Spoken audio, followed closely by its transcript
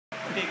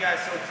Okay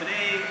guys, so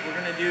today we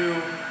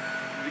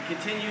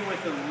continue with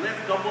the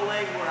lift double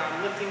leg where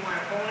I'm lifting my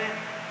opponent.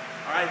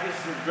 Alright, this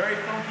is a very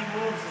funky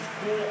move. This is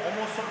cool,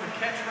 almost sort of a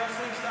catch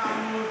wrestling style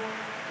move.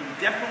 You can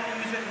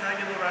definitely use it in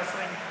regular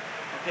wrestling.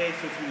 Okay,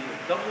 so it's going to be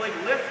a double leg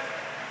lift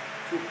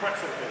to a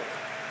pretzel hold.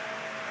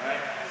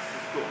 Alright, this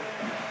is cool.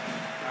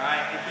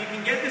 Alright, if you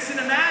can get this in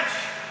a match,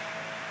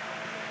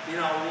 we'll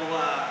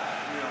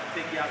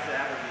take you out to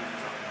Applebee's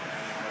or something.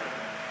 Right.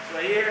 So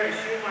here I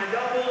shoot my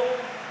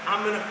double.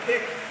 I'm going to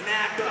pick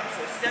Mac up.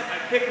 So I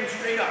pick him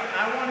straight up.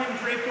 I want him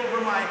draped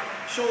over my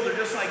shoulder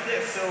just like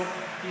this, so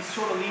he's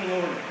sort of leaning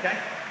over me, okay?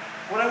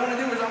 What I want to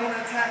do is I want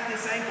to attack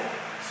this ankle.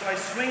 So I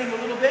swing him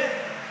a little bit,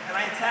 and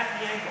I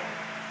attack the ankle.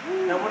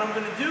 Now what I'm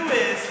going to do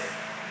is,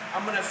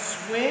 I'm going to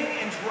swing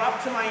and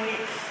drop to my knee.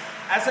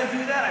 As I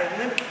do that, I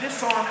limp this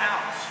arm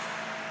out.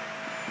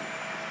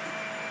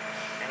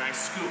 And I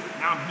scoop.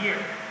 Now I'm here.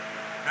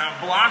 Now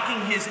I'm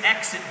blocking his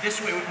exit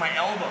this way with my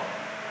elbow.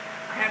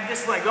 I have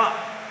this leg up.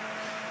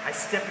 I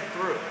step it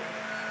through.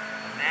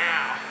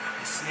 Now,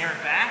 I snare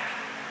it back,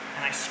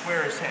 and I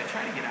square his head.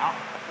 Try to get out.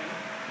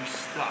 You're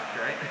stuck,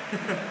 right?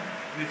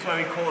 That's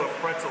why we call it a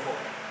pretzel hold.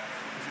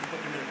 Because you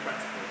put him in a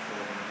pretzel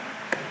hold.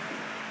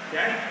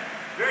 Okay?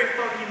 Very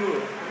funky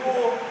move.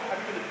 Cool.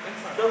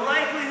 The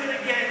likelihood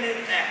of getting it,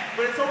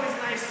 but it's always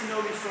nice to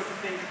know these sorts of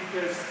things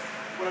because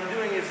what I'm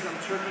doing is I'm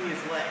turning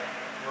his leg,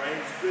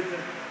 right? It's good to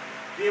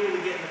be able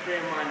to get in the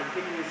frame of mind of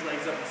picking his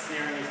legs up and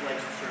snaring his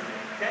legs and turning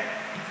it. Okay?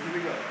 So here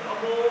we go.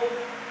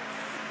 Double.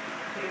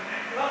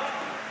 Up.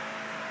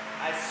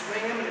 I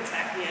swing him and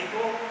attack the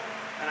ankle,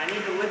 and I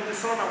need to lift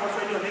this arm out. What do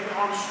I do? I make my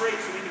arm straight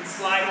so we can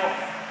slide off.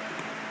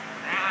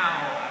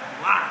 Now I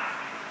block.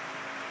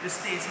 This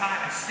stays high.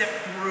 I step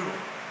through,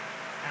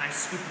 and I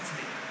scoop it to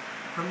me.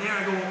 From there,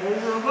 I go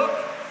over a hook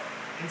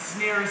and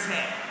snare his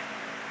head.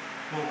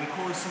 Well, we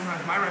call this sometimes.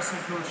 My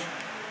wrestling coach,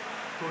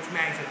 Coach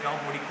Mag's at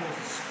Belleville, what he calls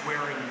is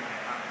squaring the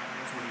head.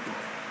 That's what he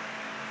calls it.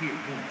 Here,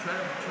 boom. Try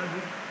to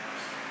move.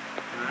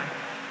 All right.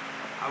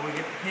 I will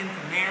get the pin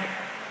from there.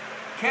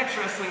 Catch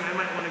wrestling, I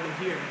might want to go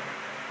here.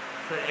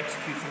 Try to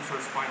execute some sort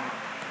of spine lock.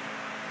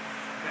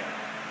 Okay.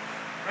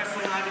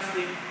 Wrestling,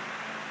 obviously,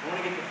 I want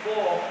to get the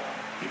fall.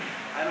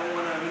 I don't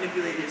want to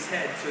manipulate his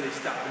head so they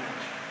stop the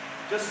match.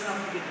 Just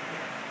enough to get the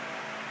pin.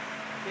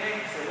 Okay,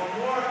 so one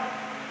more.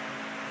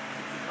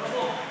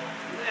 Double,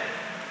 lift,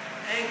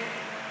 ankle,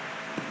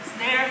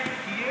 snare,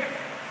 here,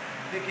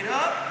 pick it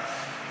up,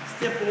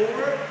 step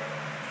over,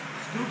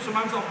 scoop.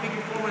 Sometimes I'll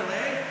figure four my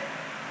leg.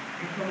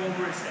 And come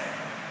over his head.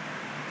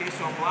 Okay,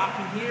 so I'm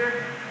blocking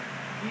here.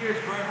 Here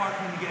it's very hard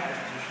for me to get out of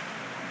this position.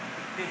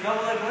 Okay,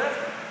 double leg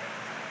lift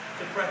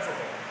to pretzel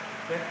hold.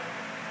 Okay?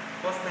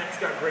 Plus Mac's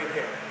got great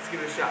hair. Let's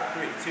give it a shot.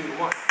 3, 2,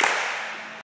 1.